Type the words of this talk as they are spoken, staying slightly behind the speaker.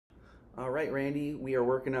All right, Randy, we are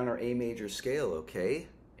working on our A major scale, okay?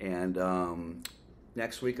 And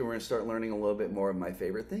next week we're going to start learning a little bit more of my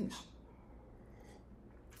favorite things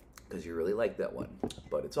because you really like that one.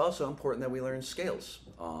 But it's also important that we learn scales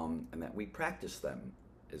and that we practice them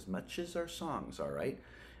as much as our songs, all right?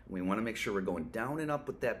 We want to make sure we're going down and up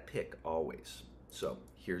with that pick always. So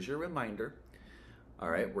here's your reminder. All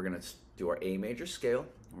right, we're going to do our A major scale.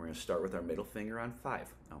 We're going to start with our middle finger on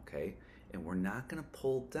 5, okay? And we're not going to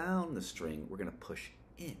pull down the string, we're going to push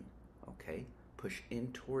in, okay? Push in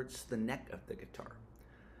towards the neck of the guitar.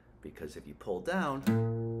 Because if you pull down,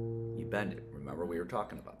 you bend it. Remember, we were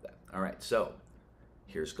talking about that. All right, so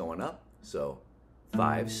here's going up. So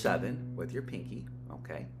 5, 7 with your pinky,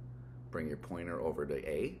 okay? Bring your pointer over to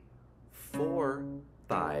A. 4,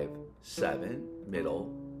 5, 7,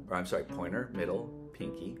 middle, or I'm sorry, pointer, middle,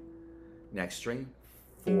 pinky. Next string,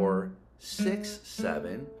 4, 6,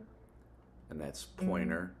 7, and that's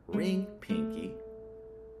pointer, ring, pinky.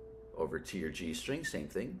 Over to your G string, same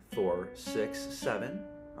thing, 4, 6, 7,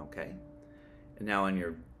 okay? And now on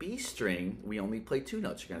your B string, we only play 2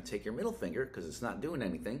 notes. You're gonna take your middle finger, because it's not doing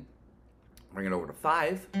anything, bring it over to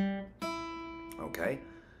 5, okay?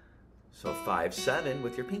 So 5, 7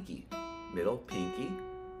 with your pinky, middle, pinky.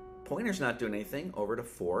 Pointer's not doing anything, over to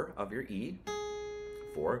 4 of your E,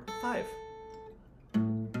 4, 5.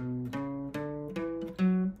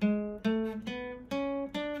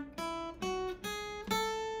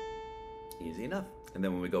 Easy enough. And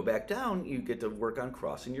then when we go back down, you get to work on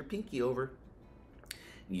crossing your pinky over.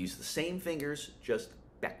 And use the same fingers, just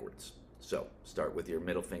backwards. So start with your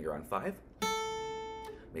middle finger on 5.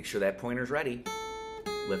 Make sure that pointer's ready.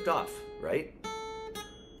 Lift off, right?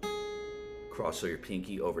 Cross your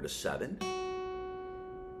pinky over to 7.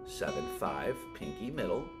 7, 5, pinky,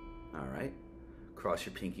 middle. All right. Cross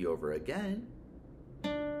your pinky over again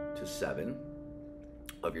to 7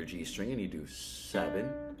 of your G string, and you do 7,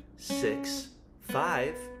 6,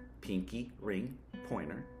 5, pinky, ring,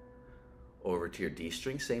 pointer. Over to your D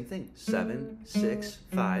string, same thing. 7, 6,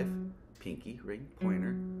 5, pinky, ring,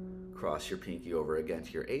 pointer. Cross your pinky over again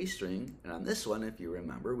to your A string, and on this one, if you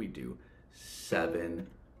remember, we do 7,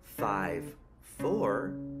 5,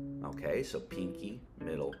 4. Okay, so pinky,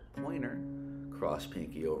 middle, pointer. Cross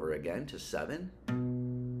pinky over again to 7,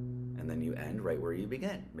 and then you end right where you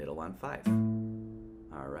began, middle on 5.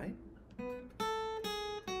 All right.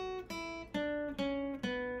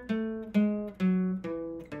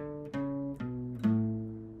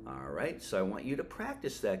 All right, so I want you to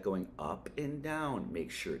practice that going up and down.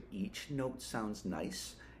 Make sure each note sounds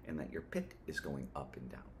nice and that your pick is going up and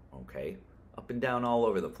down, okay? Up and down all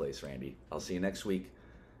over the place, Randy. I'll see you next week.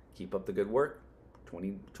 Keep up the good work.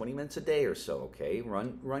 20 minutes a day or so, okay?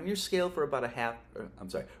 Run your scale for about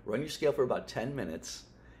run your scale for about 10 minutes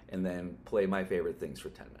and then play my favorite things for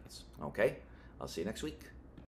 10 minutes, okay? I'll see you next week.